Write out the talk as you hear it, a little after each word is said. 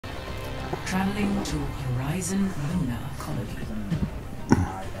Traveling to Horizon Lunar Colony.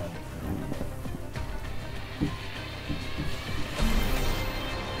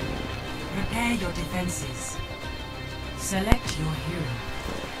 Prepare your defenses. Select your hero.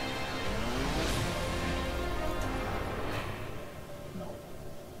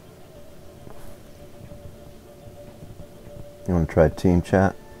 You want to try team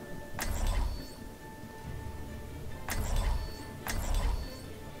chat?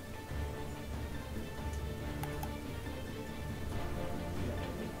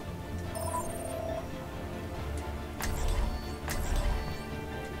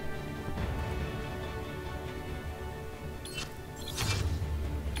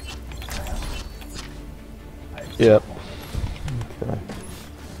 Yep. Okay.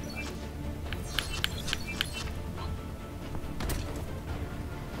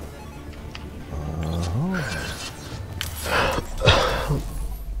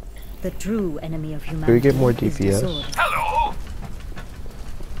 The true enemy of humanity. Can we get more is DPS? disorder. Hello!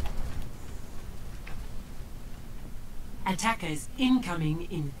 Attackers incoming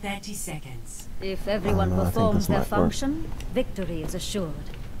in 30 seconds. If everyone I think performs this their might work. function, victory is assured.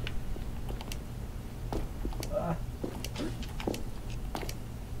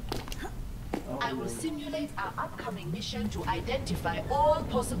 I will simulate our upcoming mission to identify all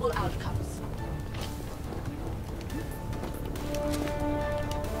possible outcomes.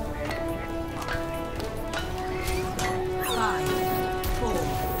 Five, four,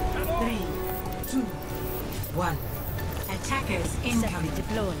 three, two, one. Attackers incoming.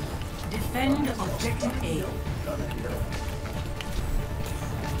 Deploy. Defend objective A.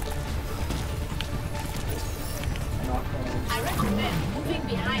 I recommend moving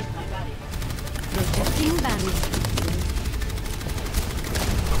behind my body. Projecting barrier.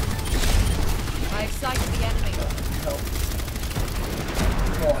 I excite the enemy.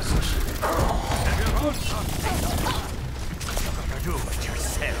 Do it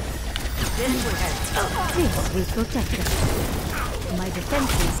yourself. This will protect us. My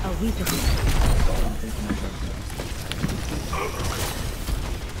defenses are weakened.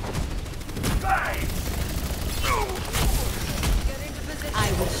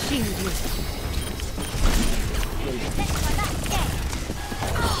 I will shield you.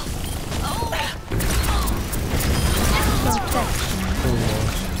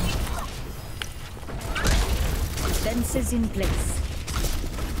 Defenses in place.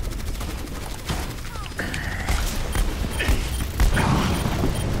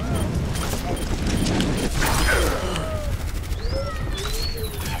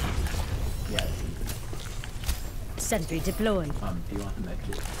 Sentry deployed. Do you want the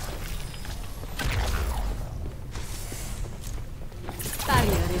medkit?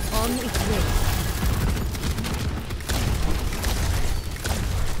 Barrier is on its way.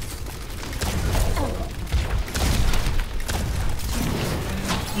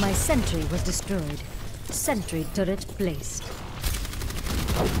 My sentry was destroyed. Sentry turret placed.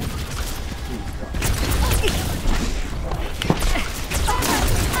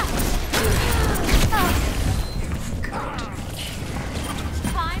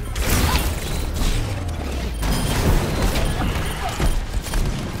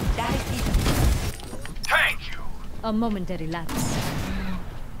 Thank you. A momentary lapse.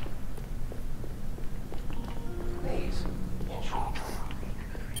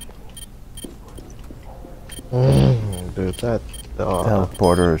 Dude, that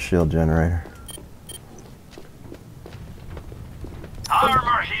Teleporter or shield generator.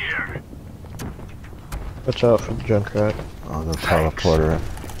 Armor here. watch out for the Junkrat. I'll go teleporter it.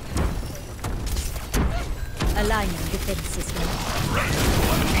 Aligning defense system.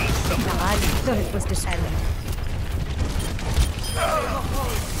 The island turret was destroyed.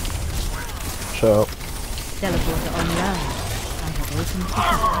 Watch out. Teleporter online. I have opened the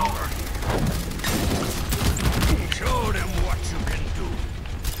door. Show them what you can do.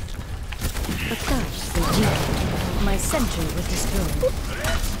 But gosh, they weakened. My sentry was destroyed.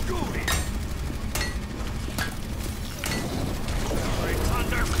 Let's do it. It's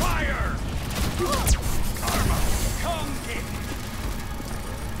under fire. Armor, come in.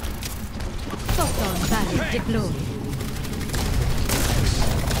 Photon barrier deployed.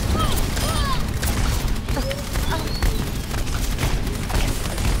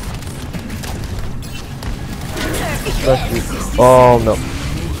 Oh no.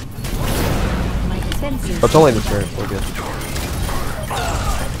 My defenses. It's only the turret, we're good.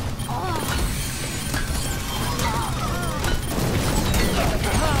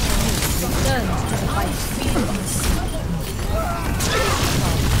 Returns to the fight.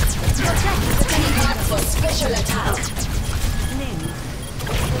 For special attack.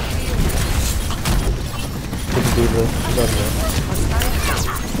 the D.Va. She's on there.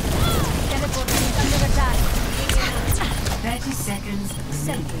 Teleporting under attack. 30 seconds.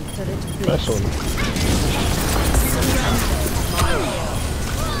 Sentry turret Nice placed. one.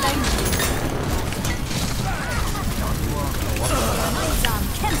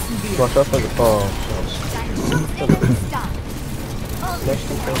 Watch out for the ball. Next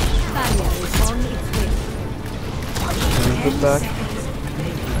defense. Barrier is on its way. Move it back.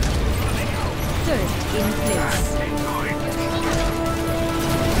 Turret in place.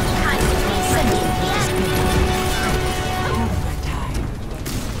 Sentry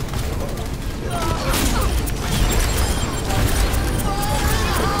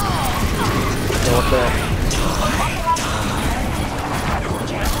Now watch out.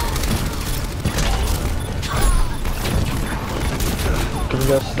 Can you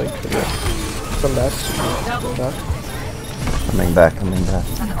guys think? Come back. Come back. Coming back, coming back.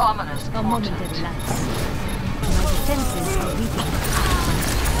 An ominous a moment at last. My defenses are weakening.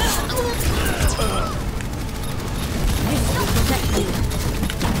 This will protect me.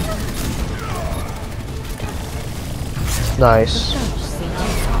 Nice. Surge signal.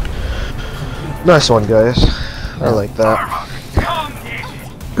 Nice one, guys. I like that.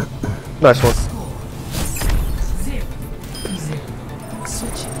 Nice one.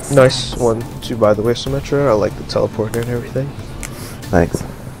 Nice one too, by the way, Symmetra. I like the teleporter and everything. Thanks.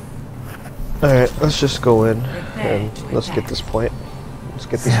 Alright, let's just go in and let's get this point. Let's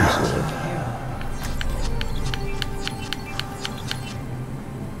get this pieces in.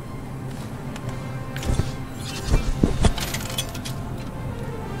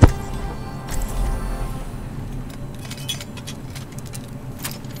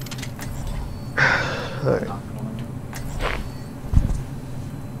 Alright.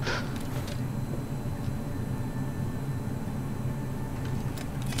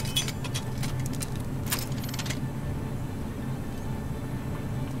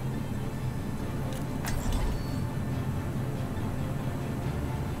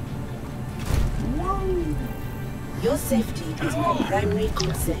 Your safety is my primary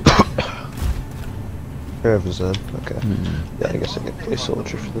concern. Here is Zen. Okay. Yeah, I guess I can play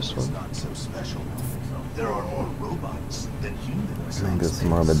soldier for this one. There are more robots than humans. I think it's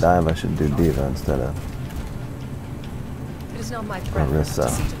more of a dive. I should do D.Va instead of It is not my preference to Arissa.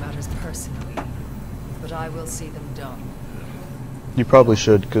 see to matters personally, but I will see them done. You probably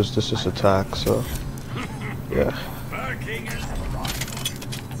should, because this is attack, so. Yeah.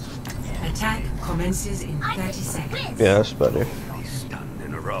 Attack commences in 30 seconds. Yeah, that's better. Be stunned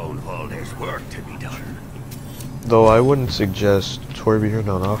in a row while there's work to be done. Though I wouldn't suggest Torbjorn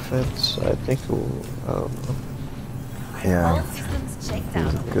on offense. I think we'll, I don't know. yeah. All systems checked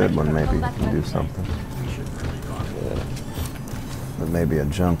He's out. a good one. Maybe he can do something. Yeah. But maybe a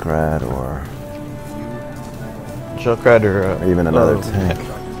Junkrat or Junkrat or even another tank.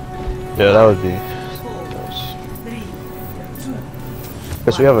 Yeah, that would be nice.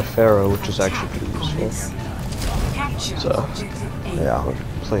 Because we have a Pharaoh, which is actually pretty useful. So, Yeah.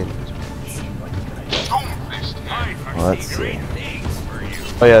 plain. Let's see.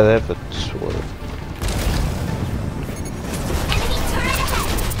 Oh yeah, they have a sword.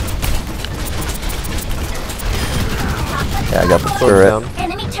 Yeah, I got the Sword turret. down.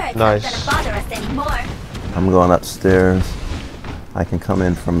 Enemy turrets Nice. aren't gonna bother us anymore. I'm going upstairs. I can come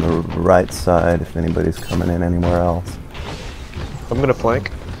in from the right side if anybody's coming in anywhere else. I'm gonna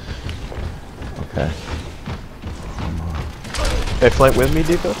flank. Okay. Hey, flank with me,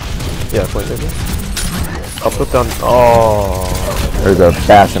 D.Va? Yeah, flank with me. I'll put down. Oh. There's a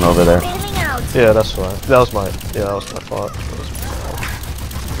bastion over there. Bailing out. Yeah, that's fine. That was my. Yeah, that was my fault.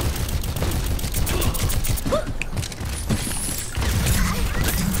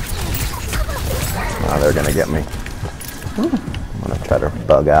 Now they're gonna get me. I'm gonna try to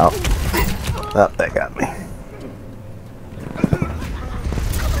bug out. Oh, they got me.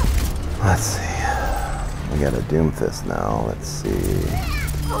 Let's see. We got a Doomfist now. Let's see.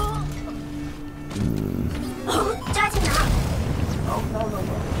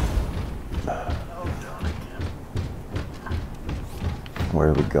 Where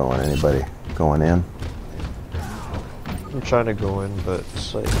are we going? Anybody going in? I'm trying to go in, but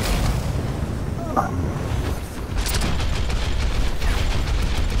it's like.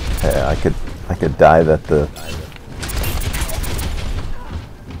 Hey, I could dive at the.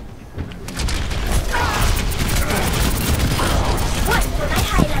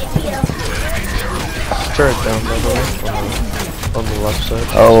 Turret down, by the way, on the left side.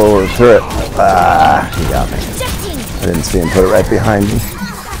 Oh, turret! Ah, he got me. I didn't see him put it right behind me.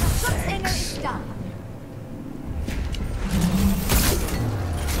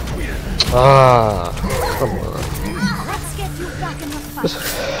 Ah, Come on. Let's get you back in the fight.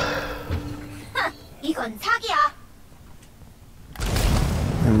 이건 사기야.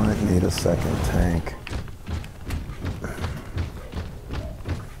 I might need a second tank.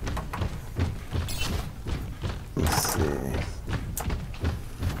 Let's see.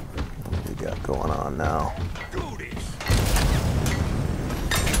 What we got going on now?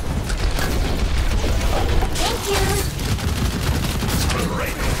 Thank you.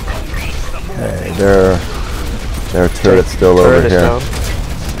 Okay, their turret's still Turret over is here. down.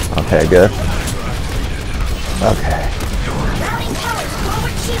 Okay, good. Okay. Routing towers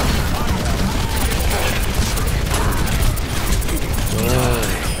forward shield.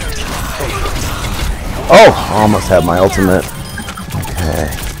 Oh, almost had my ultimate.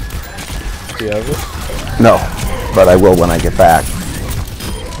 Okay. Do you have it? No, but I will when I get back.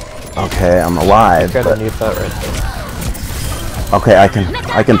 Okay, I'm alive. Gotta But, mute that right there. okay,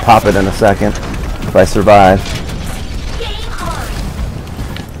 I can pop it in a second if I survive. Game on.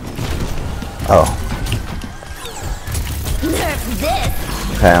 Oh, Nerf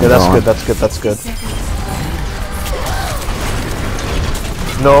this. okay, I'm Yeah, that's going. good, that's good, that's good.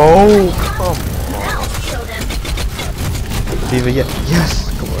 No! Come on. I'll kill them. D.Va, yes!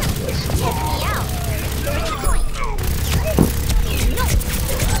 Come on, yes. Check me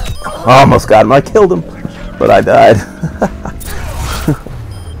out. Almost got him. I killed him, but I died.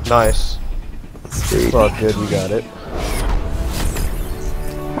 Nice. Sweet. It's all good, you got it.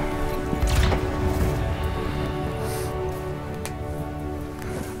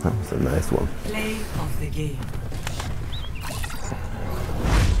 That was a nice one. Play of the game.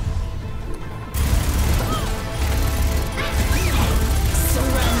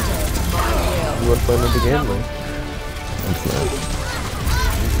 You want to play another game, man? That's nice.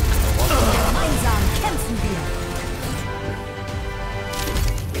 Gemeinsam kämpfen wir.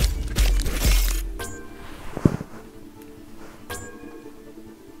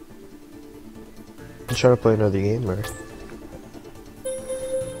 You trying to play another game, or?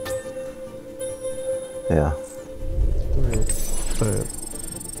 Yeah. Alright.